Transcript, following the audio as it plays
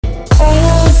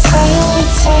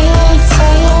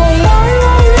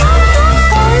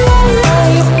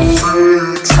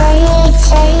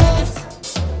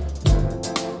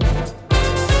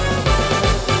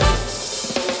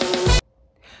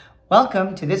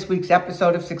Welcome to this week's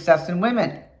episode of Success in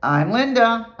Women. I'm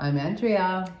Linda. I'm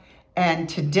Andrea. And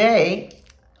today,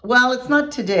 well, it's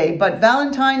not today, but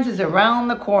Valentine's is around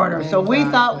the corner. Exactly. So we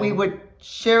thought we would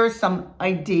share some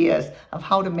ideas of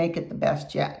how to make it the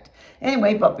best yet.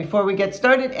 Anyway, but before we get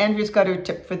started, Andrea's got her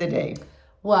tip for the day.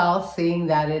 Well, seeing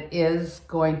that it is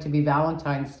going to be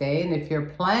Valentine's Day, and if you're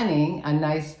planning a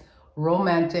nice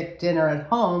romantic dinner at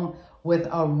home with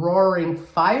a roaring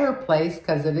fireplace,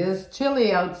 because it is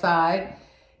chilly outside,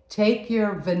 take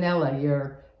your vanilla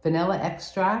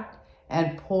extract,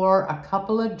 and pour a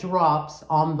couple of drops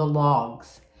on the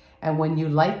logs. And when you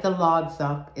light the logs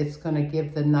up, it's going to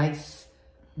give the nice,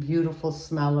 beautiful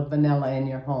smell of vanilla in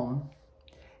your home.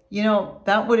 You know,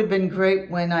 that would have been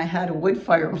great when I had a wood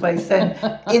fireplace. And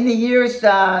in the years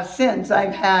since,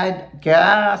 I've had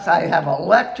gas, I have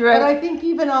electric. But I think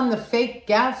even on the fake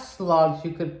gas logs,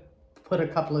 you could put a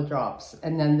couple of drops.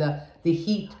 And then the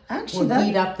heat will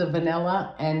heat up the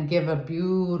vanilla and give a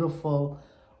beautiful,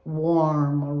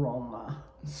 warm aroma.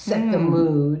 Set the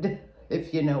mood,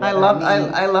 if you know what I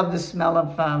mean. I love the smell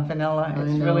of vanilla.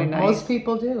 It's really nice. Most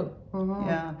people do. Mm-hmm.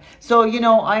 Yeah. So, you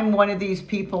know, I'm one of these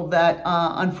people that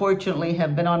unfortunately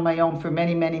have been on my own for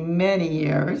many, many, many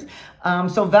years.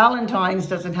 So Valentine's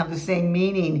doesn't have the same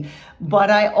meaning.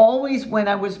 But I always, when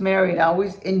I was married, I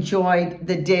always enjoyed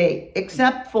the day,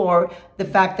 except for the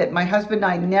fact that my husband and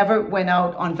I never went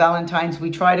out on Valentine's.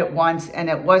 We tried it once, and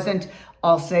it wasn't,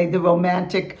 I'll say, the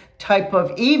romantic type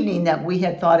of evening that we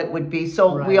had thought it would be.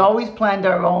 So we always planned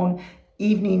our own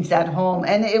evenings at home,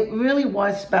 and it really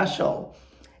was special.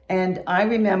 And I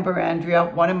remember, Andrea,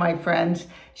 one of my friends,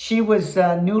 she was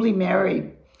newly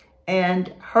married,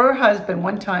 and her husband,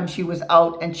 one time she was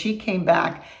out and she came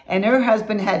back, and her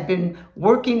husband had been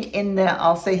working in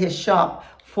I'll say his shop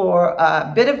for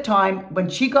a bit of time. When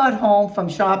she got home from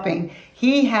shopping,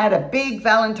 he had a big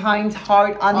Valentine's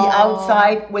heart on the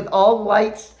outside with all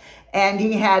lights, and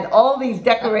he had all these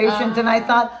decorations, and I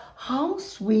thought, how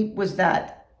sweet was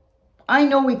that? I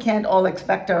know we can't all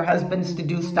expect our husbands to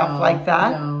do stuff like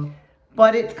that,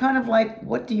 but it's kind of like,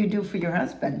 what do you do for your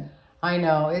husband? I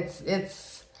know,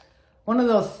 it's one of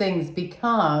those things,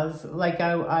 because like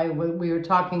we were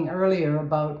talking earlier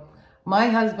about, my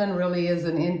husband really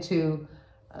isn't into,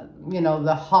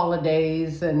 the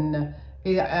holidays, and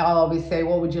I'll always say,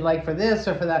 what would you like for this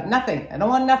or for that? Nothing. I don't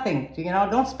want nothing.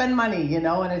 Don't spend money,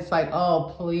 and it's like,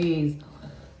 oh, please.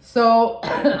 So,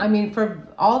 I mean, for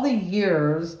all the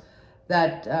years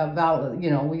that,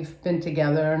 we've been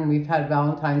together and we've had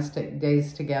Valentine's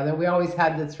days together, we always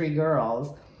had the three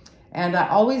girls. And I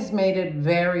always made it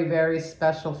very, very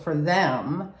special for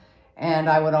them. And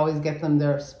I would always get them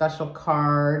their special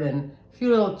card and a few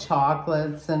little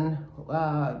chocolates, and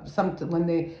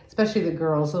especially the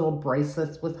girls, little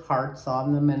bracelets with hearts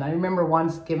on them. And I remember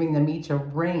once giving them each a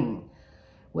ring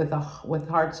with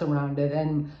hearts around it.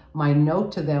 And my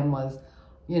note to them was,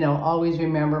 always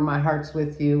remember my heart's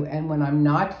with you. And when I'm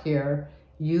not here,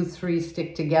 you three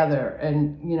stick together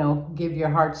and, give your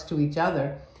hearts to each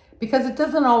other. Because it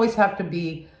doesn't always have to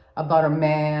be about a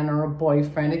man or a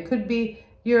boyfriend. It could be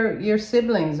your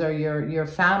siblings or your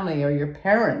family or your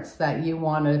parents that you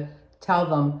want to tell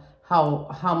them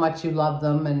how much you love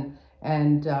them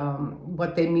and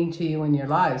what they mean to you in your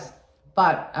lives.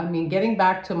 But, I mean, getting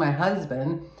back to my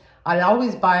husband, I'd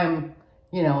always buy him,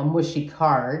 a mushy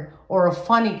card or a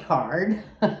funny card.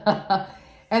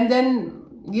 And then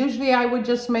usually I would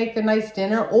just make a nice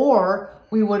dinner, or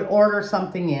we would order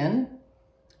something in.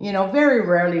 Very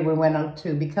rarely we went out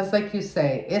too, because like you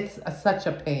say, it's such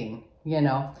a pain,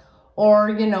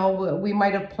 Or, we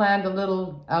might have planned a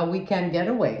little weekend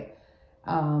getaway.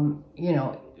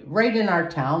 Right in our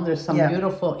town, there's some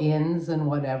beautiful inns and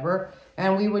whatever,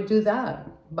 and we would do that.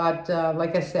 But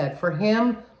like I said, for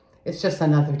him, it's just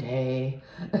another day.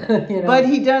 But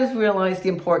he does realize the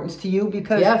importance to you,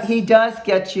 because he does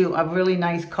get you a really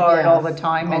nice card all the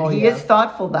time, and he is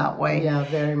thoughtful that way. Yeah,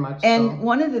 very much and so.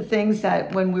 One of the things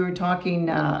that when we were talking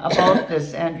about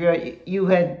this, Andrea, you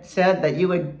had said that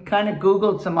you had kind of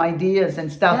Googled some ideas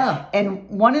and stuff. Yeah. And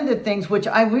one of the things which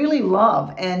I really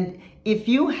love, and if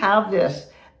you have this,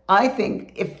 I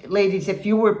think if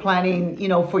you were planning,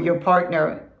 for your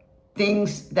partner,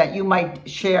 things that you might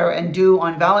share and do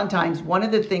on Valentine's, one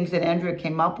of the things that Andrea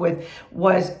came up with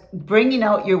was bringing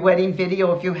out your wedding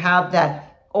video, if you have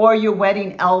that, or your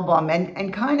wedding album,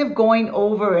 and kind of going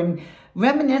over and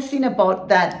reminiscing about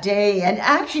that day, and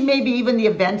actually maybe even the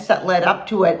events that led up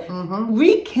to it.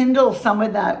 Rekindle some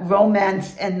of that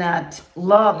romance and that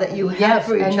love that you have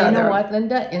for each other. And you know what,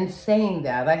 Linda, in saying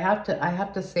that, I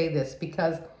have to say this,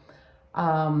 because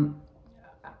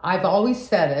I've always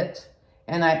said it,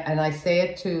 And I say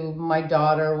it to my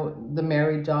daughter, the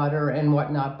married daughter and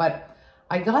whatnot. But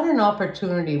I got an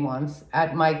opportunity once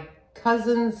at my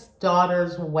cousin's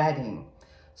daughter's wedding.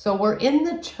 So we're in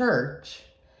the church,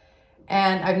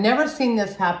 and I've never seen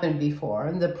this happen before.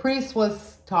 And the priest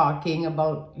was talking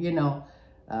about,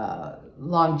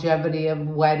 longevity of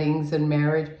weddings and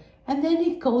marriage. And then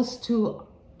he goes to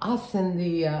us in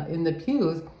the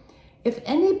pews. If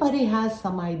anybody has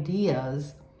some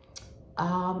ideas,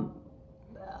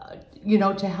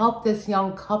 to help this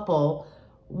young couple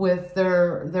with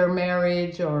their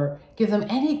marriage, or give them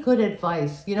any good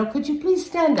advice, could you please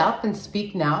stand up and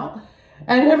speak now?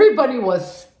 And everybody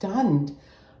was stunned,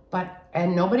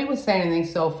 and nobody was saying anything.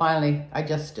 So finally I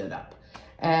just stood up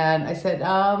and I said,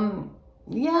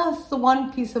 yes, the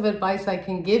one piece of advice I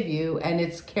can give you, and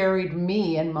it's carried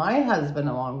me and my husband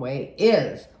a long way,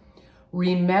 is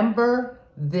remember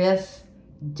this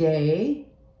day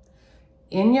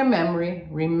in your memory.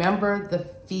 Remember the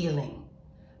feeling,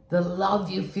 the love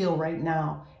you feel right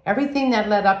now, everything that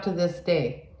led up to this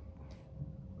day.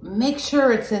 Make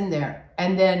sure it's in there.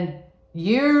 And then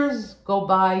years go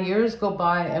by,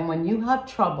 and when you have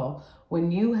trouble,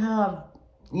 when you have,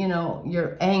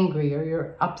 you're angry or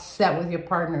you're upset with your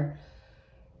partner,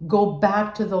 go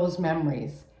back to those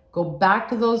memories. Go back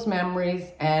to those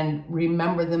memories and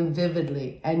remember them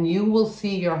vividly, and you will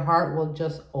see your heart will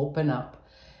just open up,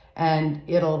 and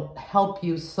it'll help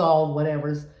you solve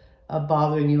whatever's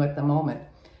bothering you at the moment.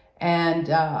 And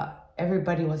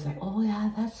everybody was like, oh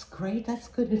yeah, that's great, that's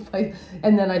good advice.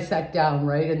 And then I sat down,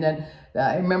 right? And then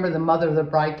I remember the mother of the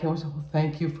bride came and said, oh,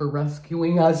 thank you for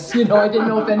rescuing us. I didn't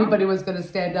know if anybody was going to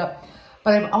stand up.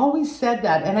 But I've always said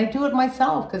that, and I do it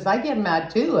myself, because I get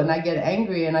mad too, and I get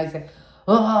angry, and I say,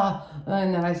 oh,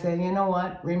 and then I say, you know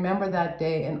what? Remember that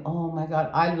day, and oh my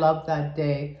God, I love that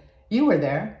day. You were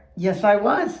there. Yes, I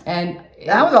was. And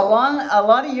that was a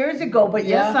lot of years ago, but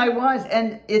yes, Yeah. I was.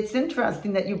 And it's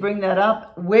interesting that you bring that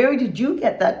up. Where did you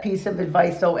get that piece of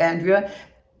advice, though, Andrea?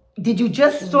 Did you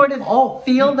just sort of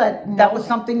feel that that was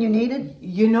something you needed?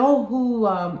 You know who,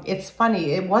 it's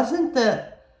funny, it wasn't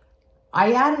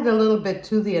I added a little bit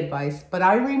to the advice, but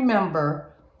I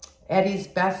remember Eddie's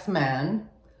best man,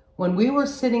 when we were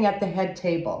sitting at the head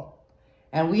table,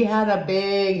 and we had a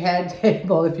big head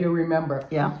table, if you remember.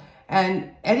 Yeah.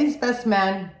 And Eddie's best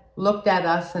man looked at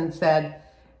us and said,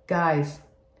 guys,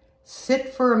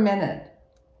 sit for a minute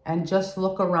and just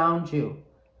look around you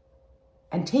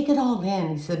and take it all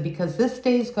in. He said, because this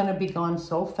day is going to be gone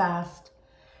so fast,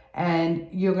 and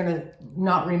you're going to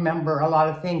not remember a lot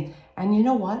of things. And you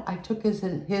know what? I took his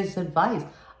advice.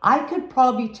 I could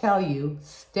probably tell you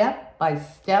step by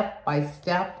step by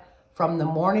step, from the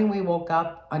morning we woke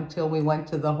up until we went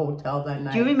to the hotel that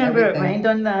night. Do you remember Everything. it rained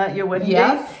on your wedding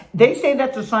Yes. day? They say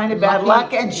that's a sign of bad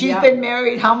luck, and she's been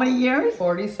married how many years?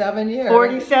 47 years.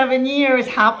 47 years,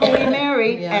 happily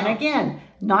married. Yeah. And again,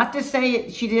 not to say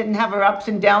she didn't have her ups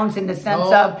and downs in the sense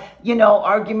No. of,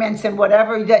 arguments and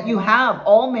whatever that you have.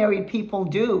 All married people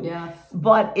do. Yes.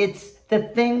 But it's the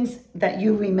things that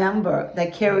you remember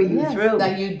that carry you through.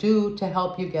 That you do to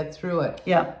help you get through it.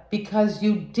 Yeah. Because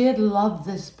you did love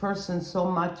this person so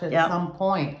much at Yeah. some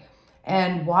point.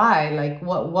 And why? Like,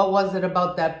 what was it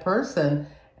about that person?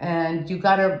 And you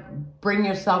got to bring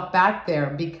yourself back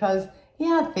there, because,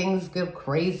 things get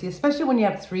crazy, especially when you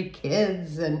have 3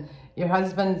 kids and your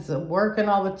husband's working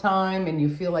all the time, and you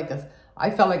feel like I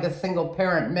felt like a single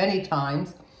parent many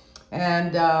times.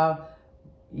 And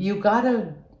you got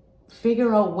to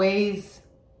figure out ways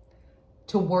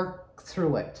to work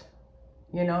through it.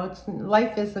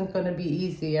 Life isn't going to be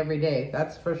easy every day,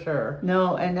 that's for sure.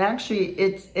 No, and actually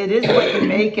it is what you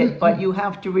make it, but you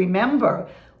have to remember,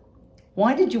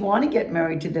 why did you want to get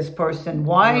married to this person?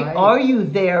 Why are you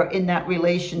there in that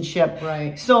relationship?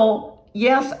 Right. So,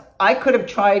 yes, I could have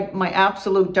tried my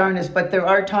absolute darnest, but there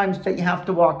are times that you have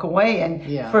to walk away.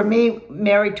 And for me,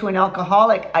 married to an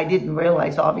alcoholic, I didn't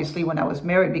realize, obviously, when I was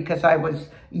married, because I was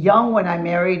young when I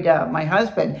married my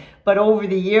husband. But over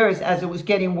the years, as it was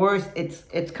getting worse,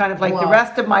 it's kind of like the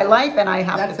rest of my life, and I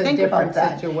have to think about that.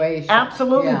 That's a different situation.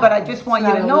 Absolutely, but I just want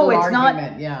you to know it's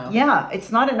not. Yeah,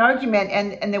 it's not an argument,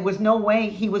 and there was no way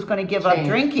he was going to give up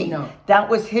drinking. No. That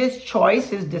was his choice,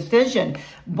 his decision.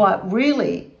 But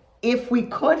really, if we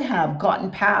could have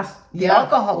gotten past the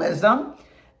alcoholism,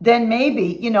 then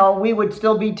maybe, we would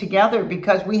still be together,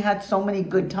 because we had so many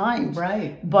good times.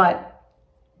 Right. But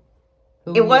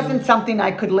it wasn't something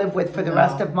I could live with for the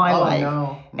rest of my life.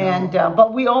 No. And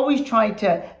but we always tried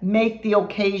to make the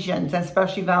occasions,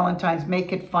 especially Valentine's,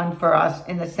 make it fun for us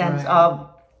in the sense of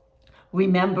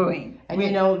remembering. And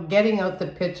getting out the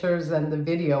pictures and the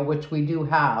video, which we do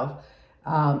have,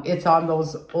 It's on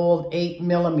those old 8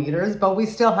 millimeters, but we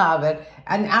still have it.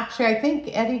 And actually, I think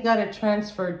Eddie got it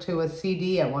transferred to a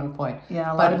CD at one point.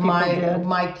 Yeah, a lot of people did.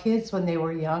 My kids, when they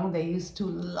were young, they used to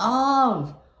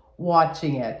love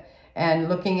watching it and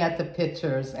looking at the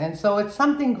pictures. And so it's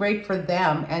something great for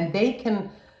them, and they can...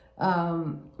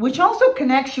 which also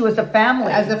connects you as a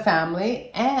family. As a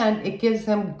family, and it gives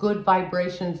them good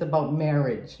vibrations about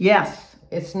marriage. Yes.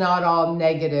 It's not all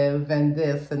negative and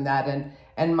this and that.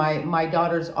 And my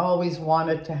daughters always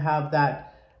wanted to have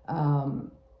that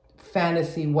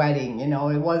fantasy wedding. You know,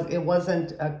 it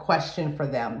wasn't a question for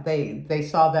them. They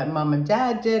saw that mom and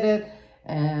dad did it,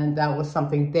 and that was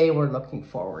something they were looking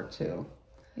forward to.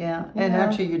 Yeah, and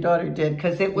actually your daughter did,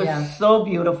 because it was Yeah. so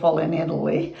beautiful in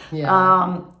Italy.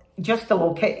 Yeah. Just the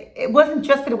location. It wasn't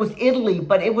just that it was Italy,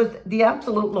 but it was the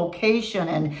absolute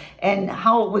location and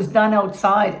how it was done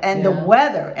outside, and the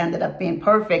weather ended up being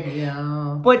perfect.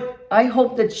 Yeah. But I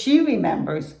hope that she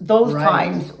remembers those Right.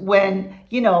 times when,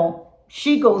 you know,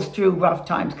 she goes through rough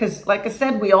times, because like I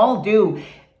said, we all do.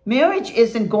 Marriage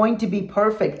isn't going to be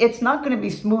perfect. It's not going to be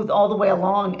smooth all the way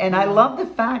along. And I love the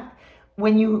fact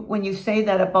when you say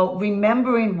that about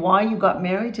remembering why you got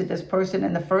married to this person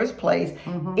in the first place.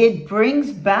 It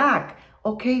brings back,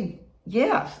 okay,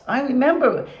 yes, I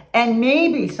remember. And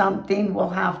maybe something will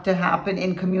have to happen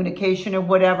in communication or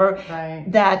whatever, Right.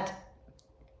 that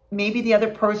maybe the other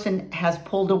person has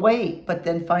pulled away, but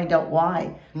then find out why.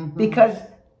 Because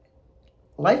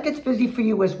life gets busy for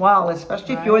you as well,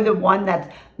 especially if you're the one that's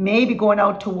maybe going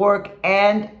out to work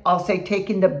and, I'll say,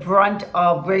 taking the brunt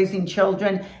of raising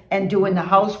children and doing the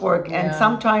housework. And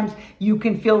sometimes you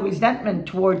can feel resentment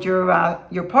towards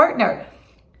your partner.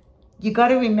 You got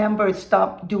to remember,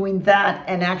 stop doing that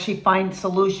and actually find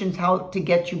solutions how to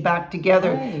get you back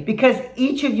together. Right. Because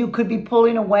each of you could be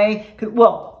pulling away.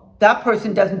 Well, that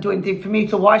person doesn't do anything for me,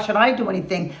 so why should I do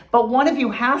anything? But one of you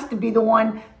has to be the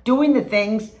one doing the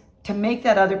things to make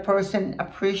that other person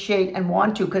appreciate and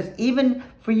want to. Because even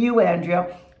for you,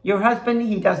 Andrea, your husband,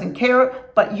 he doesn't care,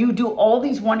 but you do all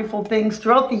these wonderful things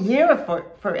throughout the year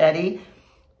for Eddie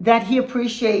that he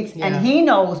appreciates, and he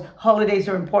knows holidays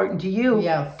are important to you,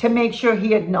 to make sure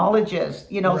he acknowledges,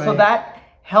 you know, so that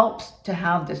helps to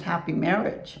have this happy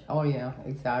marriage. Oh yeah,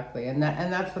 exactly. And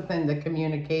that's the thing, the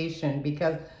communication,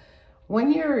 because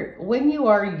when you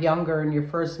are younger in your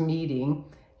first meeting,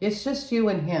 it's just you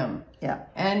and him. Yeah.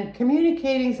 And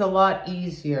communicating's a lot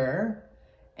easier.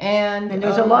 And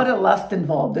there's a lot of lust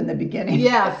involved in the beginning.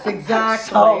 Yes, exactly.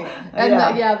 So,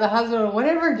 the husband,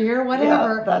 whatever, dear,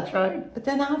 whatever. Yeah, that's right. But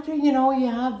then after, you know, you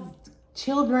have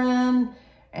children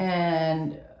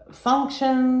and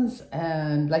functions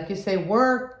and, like you say,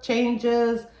 work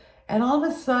changes. And all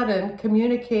of a sudden,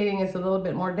 communicating is a little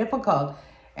bit more difficult.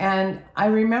 And I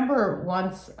remember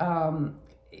once,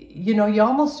 you know, you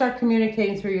almost start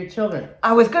communicating through your children.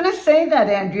 I was going to say that,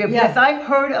 Andrea, because I've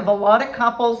heard of a lot of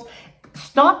couples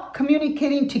stop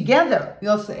communicating together.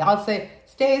 I'll say,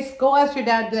 Stace, go ask your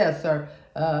dad this, or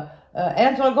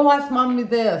Angela, go ask mommy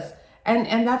this.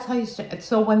 And that's how you start.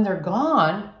 So when they're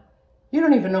gone, you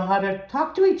don't even know how to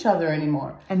talk to each other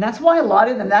anymore. And that's why a lot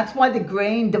of them, that's why the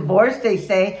grain divorce, they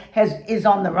say, is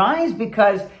on the rise,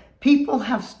 because people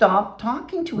have stopped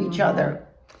talking to each other.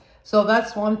 So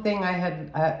that's one thing I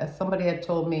had, somebody had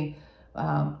told me.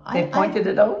 They pointed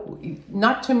it out?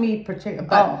 Not to me particularly,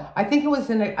 but I think it was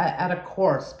at a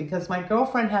course, because my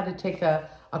girlfriend had to take a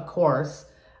course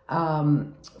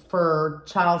for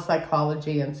child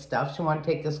psychology and stuff. She wanted to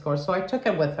take this course. So I took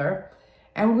it with her,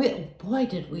 and boy,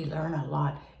 did we learn a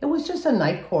lot. It was just a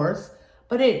night course,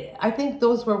 but I think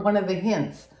those were one of the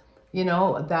hints, you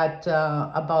know, that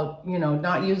about, you know,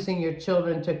 not using your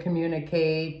children to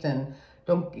communicate, and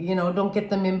don't get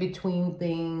them in between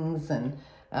things. And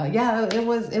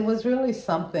it was really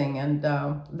something. And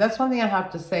that's one thing I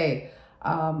have to say.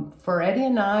 For Eddie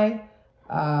and I,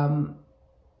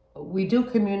 we do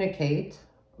communicate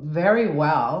very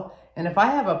well. And if I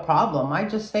have a problem, I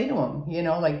just say to him, you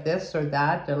know, like this or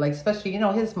that, or like, especially, you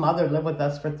know, his mother lived with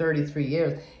us for 33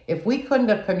 years. If we couldn't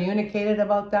have communicated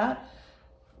about that,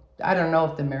 I don't know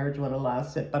if the marriage would have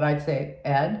lasted, but I'd say,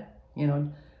 Ed, you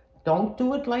know, don't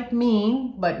do it like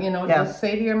me, but, you know, just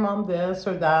say to your mom this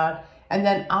or that. And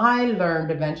then I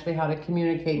learned eventually how to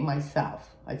communicate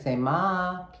myself. I'd say,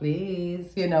 Ma,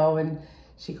 please, you know, and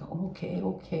she'd go,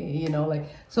 okay, you know, like,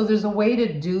 so there's a way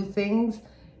to do things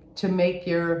to make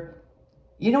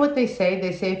you know what they say?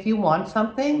 They say, if you want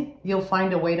something, you'll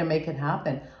find a way to make it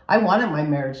happen. I wanted my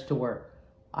marriage to work.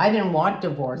 I didn't want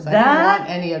divorce. I didn't want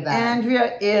any of that.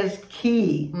 Andrea, is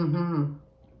key. Mm-hmm.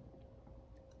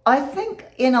 I think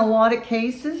in a lot of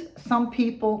cases, some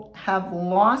people have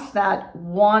lost that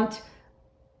want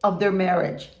of their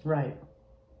marriage. Right.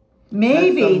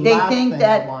 Maybe they think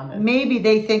that wanted. maybe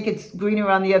they think it's greener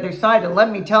on the other side, and let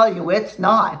me tell you, it's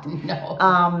not.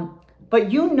 No. But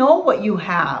you know what you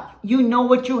have. You know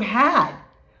what you had.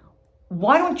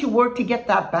 Why don't you work to get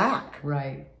that back?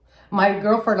 Right. My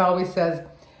girlfriend always says,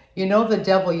 you know the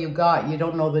devil you got, you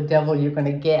don't know the devil you're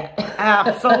going to get.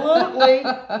 Absolutely.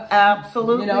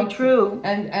 Absolutely true.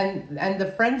 And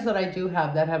the friends that I do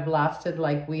have that have lasted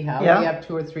like we have, Yeah. we have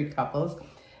 2 or 3 couples.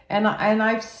 And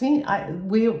I've seen,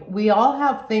 we all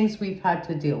have things we've had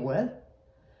to deal with,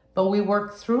 but we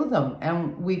work through them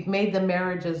and we've made the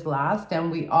marriages last,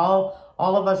 and we all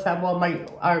of us have,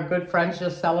 our good friends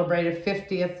just celebrated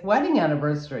 50th wedding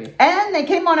anniversary. And they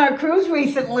came on our cruise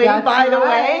recently, That's by the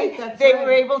right. way. That's They right.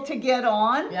 were able to get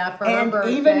on. Yeah, for her and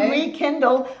birthday. even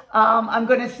rekindle, I'm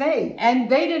going to say.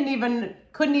 And they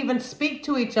couldn't even speak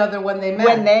to each other when they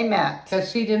met.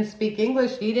 Because she didn't speak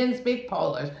English, he didn't speak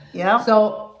Polish. Yeah.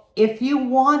 So if you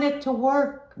want it to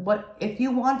work, if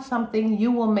you want something,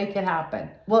 you will make it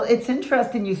happen. Well, it's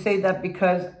interesting you say that,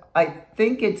 because I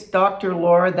think it's Dr.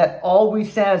 Laura that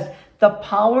always says the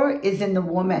power is in the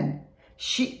woman.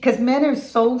 Because men are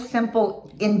so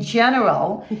simple in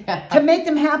general to make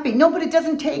them happy. No, but it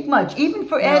doesn't take much. Even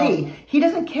for Eddie, he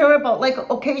doesn't care about like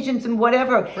occasions and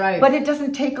whatever. Right. But it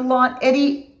doesn't take a lot.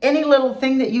 Eddie, any little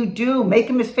thing that you do, make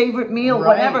him his favorite meal,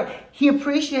 whatever, he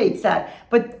appreciates that.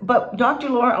 But Dr.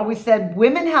 Laura always said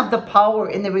women have the power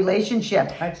in the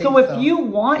relationship. So if you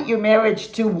want your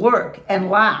marriage to work and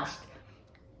last,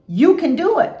 you can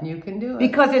do it. You can do it.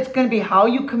 Because it's going to be how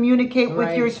you communicate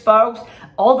with your spouse,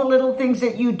 all the little things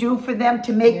that you do for them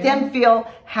to make them feel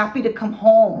happy to come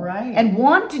home and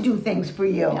want to do things for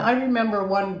you. Yeah, I remember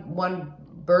one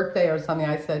birthday or something,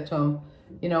 I said to him,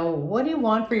 you know, what do you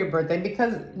want for your birthday?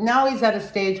 Because now he's at a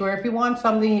stage where if he wants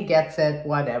something, he gets it,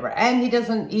 whatever. And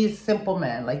he's a simple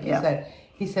man, like you said.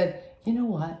 He said, you know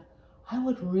what? I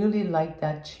would really like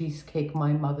that cheesecake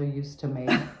my mother used to make.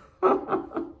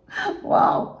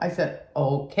 Wow. I said,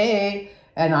 okay.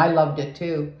 And I loved it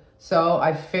too. So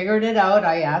I figured it out.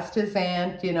 I asked his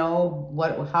aunt, you know,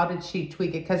 how did she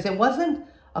tweak it? Because it wasn't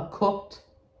a cooked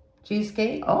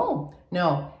cheesecake. Oh.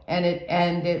 No. And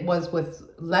it was with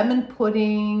lemon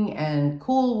pudding and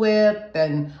Cool Whip.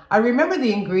 And I remember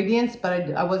the ingredients, but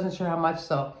I wasn't sure how much.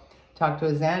 So talked to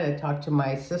his aunt, I talked to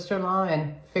my sister-in-law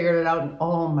and figured it out. And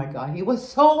oh my God, he was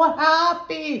so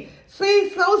happy.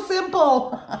 See, so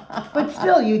simple. But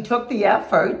still, you took the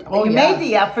effort. Oh, you made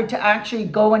the effort to actually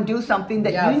go and do something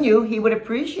that you knew he would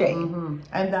appreciate. Mm-hmm.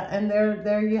 And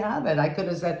there you have it. I could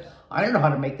have said, I don't know how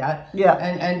to make that. Yeah.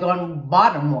 And gone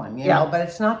bottom one, you know, but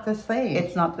it's not the same.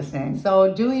 It's not the same.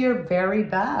 So do your very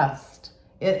best.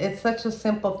 It's such a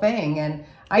simple thing. And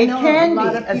I know a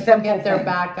lot of people get their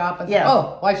back up and say,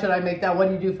 oh, why should I make that? What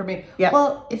do you do for me? Yeah.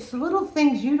 Well, it's little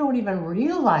things you don't even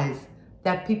realize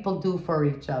that people do for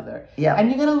each other. Yeah. And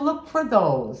you're going to look for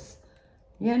those,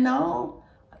 you know?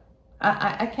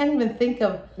 I can't even think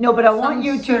of but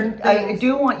I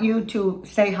do want you to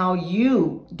say how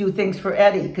you do things for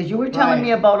Eddie, because you were telling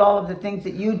me about all of the things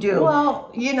that you do.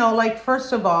 Well, you know, like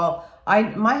first of all,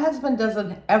 my husband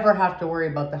doesn't ever have to worry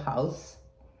about the house.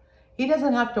 He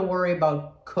doesn't have to worry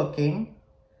about cooking.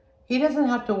 He doesn't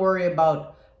have to worry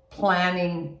about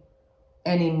planning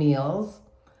any meals.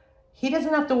 He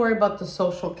doesn't have to worry about the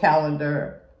social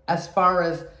calendar as far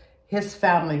as his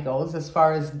family goes, as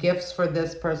far as gifts for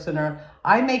this person, or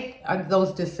I make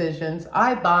those decisions.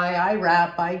 I buy, I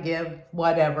wrap, I give,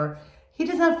 whatever. He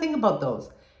doesn't have to think about those.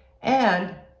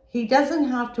 And he doesn't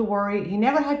have to worry. He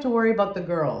never had to worry about the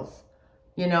girls.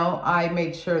 You know, I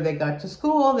made sure they got to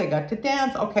school, they got to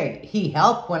dance. Okay, he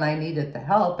helped when I needed the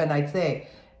help. And I'd say,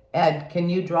 Ed, can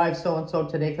you drive so-and-so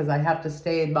today? Because I have to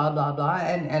stay, blah, blah, blah.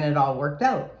 And it all worked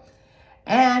out.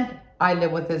 And I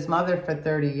lived with his mother for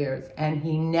 30 years. And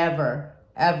he never,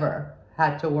 ever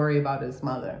had to worry about his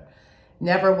mother.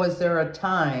 Never was there a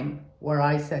time where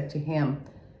I said to him,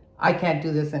 I can't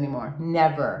do this anymore.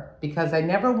 Never. Because I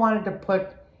never wanted to put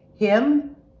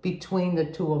him between the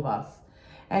two of us.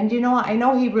 And you know, I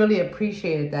know he really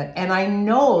appreciated that. And I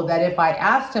know that if I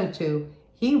asked him to,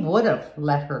 he would have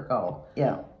let her go.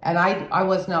 Yeah. And I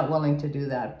was not willing to do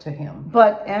that to him.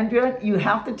 But Andrea, you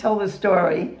have to tell the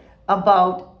story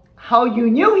about how you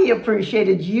knew he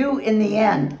appreciated you in the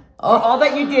end. For all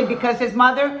that you did, because his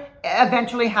mother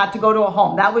eventually had to go to a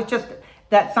home. That was just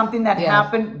something that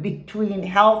happened between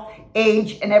health,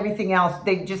 age, and everything else.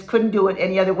 They just couldn't do it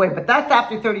any other way. But that's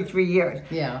after 33 years.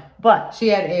 Yeah. But she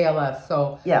had ALS,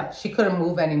 so she couldn't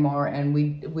move anymore, and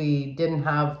we didn't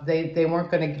have, they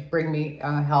weren't going to bring me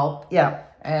help. Yeah.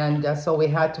 And so we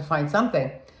had to find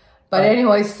something. But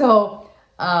anyway, so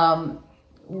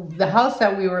the house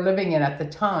that we were living in at the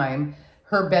time,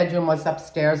 her bedroom was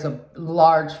upstairs, a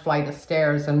large flight of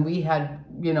stairs, and we had,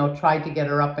 tried to get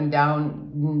her up and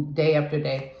down day after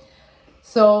day.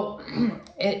 So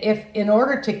if in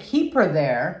order to keep her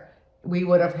there, we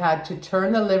would have had to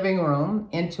turn the living room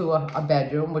into a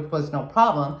bedroom, which was no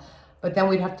problem. But then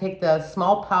we'd have to take the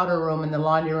small powder room and the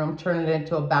laundry room, turn it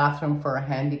into a bathroom for a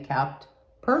handicapped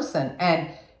person. And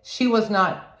she was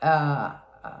not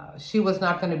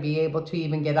going to be able to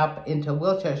even get up into a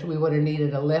wheelchair. We would have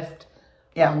needed a lift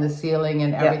on the ceiling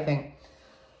and everything.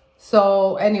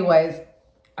 So anyways,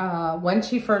 when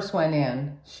she first went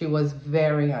in, she was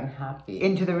very unhappy.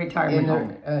 Into the retirement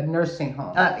home? Nursing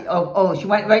home. She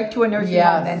went right to a nursing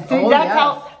home. And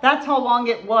that's how long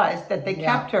it was that they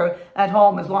kept her at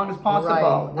home as long as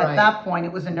possible. Right. At that point,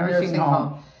 it was a nursing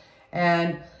home.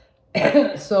 And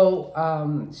so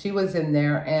she was in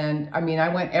there, and I mean, I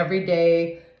went every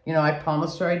day. I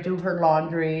promised her I'd do her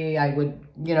laundry. I would,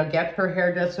 get her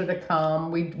hairdresser to come.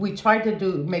 We tried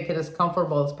to make it as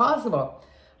comfortable as possible.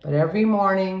 But every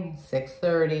morning,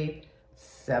 6:30,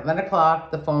 7 o'clock,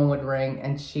 the phone would ring,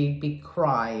 and she'd be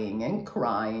crying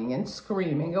and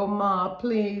screaming. "Oh, Ma,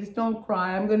 please don't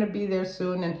cry. I'm going to be there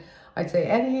soon." And I'd say,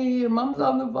 "Eddie, your mom's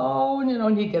on the phone,"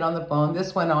 and he'd get on the phone.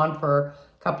 This went on for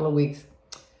a couple of weeks.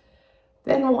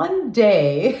 Then one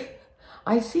day,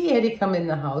 I see Eddie come in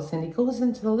the house, and he goes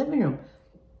into the living room.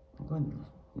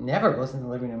 Never goes in the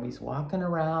living room. He's walking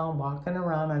around.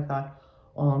 I thought,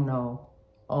 oh no.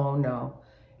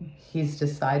 He's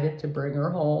decided to bring her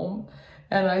home.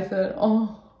 And I said,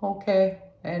 "Oh, okay,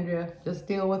 Andrea, just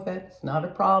deal with it. It's not a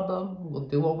problem. We'll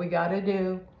do what we got to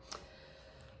do."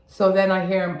 So then I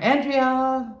hear him,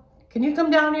 "Andrea, can you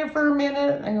come down here for a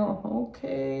minute?" I go,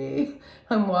 "Okay."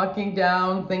 I'm walking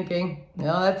down thinking,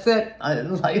 "No, that's it.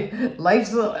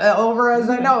 Life's over as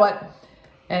I know it."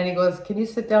 And he goes, "Can you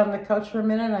sit down on the couch for a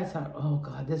minute?" And I thought, oh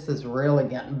God, this is really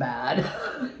getting bad.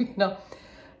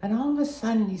 And all of a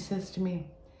sudden he says to me,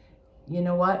 "You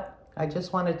know what? I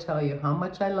just want to tell you how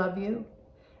much I love you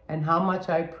and how much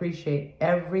I appreciate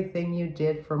everything you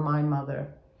did for my mother.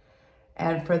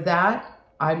 And for that,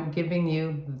 I'm giving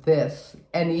you this."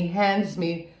 And he hands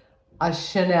me a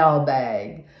Chanel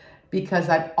bag, because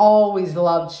I've always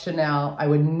loved Chanel. I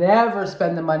would never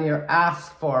spend the money or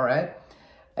ask for it.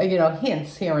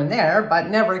 Hints here and there, but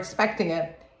never expecting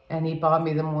it. And he bought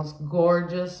me the most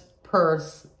gorgeous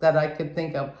purse that I could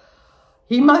think of.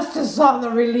 He must have saw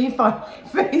the relief on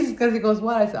my face, because he goes,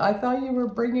 "What?" I said, "I thought you were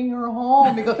bringing her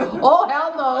home." He goes, "Oh,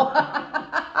 hell no."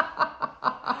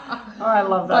 Oh, I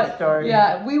love that story.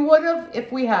 Yeah, we would have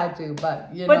if we had to, but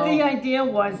But the idea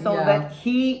was that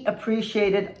he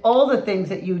appreciated all the things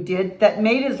that you did that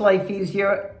made his life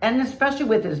easier, and especially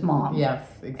with his mom. Yes,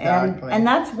 exactly. And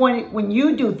that's when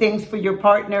you do things for your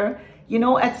partner,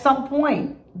 at some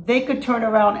point, they could turn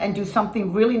around and do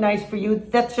something really nice for you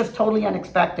that's just totally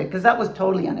unexpected, because that was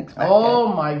totally unexpected.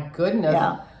 Oh, my goodness.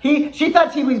 Yeah. She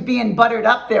thought she was being buttered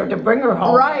up there to bring her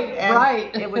home. Right.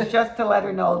 It was just to let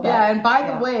her know that. Yeah, and by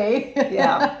the way,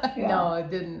 yeah. No, it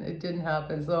didn't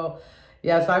happen. So,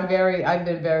 yes, I've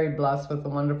been very blessed with a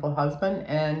wonderful husband.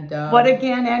 And but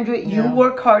again, Andrea, you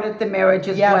work hard at the marriage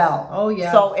as well. Oh,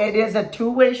 yeah. So it is a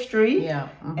two-way street. Yeah.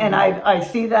 Mm-hmm. And I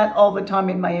see that all the time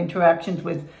in my interactions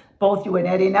with both you and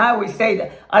Eddie. And I always say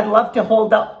that I'd love to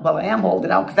hold up. Well, I am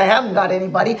holding out because I haven't got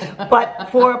anybody. But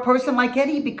for a person like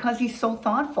Eddie, because he's so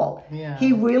thoughtful,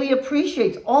 he really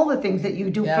appreciates all the things that you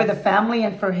do for the family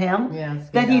and for him. Yes,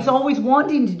 that he's always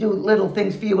wanting to do little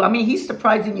things for you. I mean, he's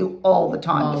surprising you all the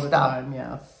time with stuff. All the time,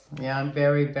 yes. Yeah, I'm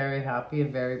very, very happy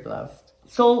and very blessed.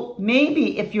 So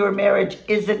maybe if your marriage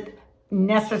isn't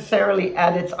necessarily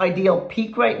at its ideal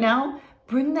peak right now,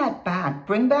 bring that back.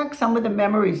 Bring back some of the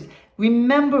memories.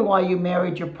 Remember why you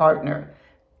married your partner.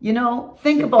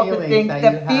 Think about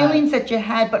the feelings that you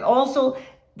had, but also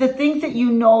the things that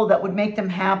that would make them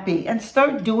happy, and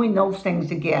start doing those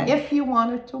things again. If you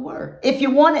want it to work. If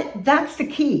you want it, that's the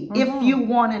key. Mm-hmm. If you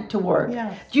want it to work.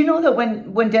 Yes. Do you know that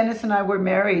when Dennis and I were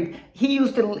married, he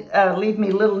used to leave me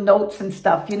little notes and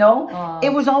stuff,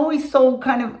 It was always so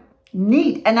kind of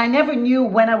neat, and I never knew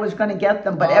when I was going to get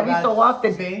them, but every so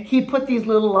often he put these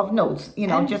little love notes,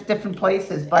 just different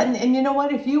places. But and you know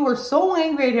what, if you were so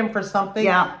angry at him for something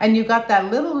and you got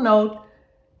that little note,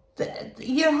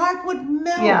 your heart would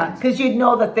melt. Yeah, because you'd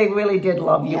know that they really did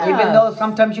love you, even though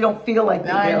sometimes you don't feel like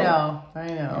they do. I know.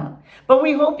 Yeah. But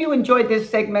we hope you enjoyed this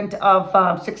segment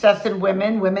of Success in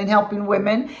Women helping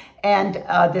women, and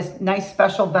this nice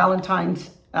special Valentine's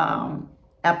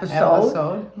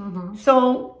episode. Mm-hmm.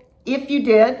 So if you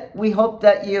did, we hope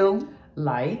that you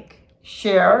like,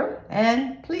 share,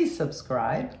 and please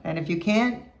subscribe. And if you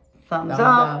can't, thumbs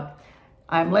up.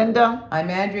 I'm Linda. I'm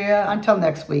Andrea. Until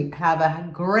next week. Have a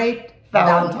great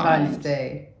Valentine's Valentine's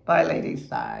Day. Bye, ladies.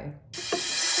 Bye.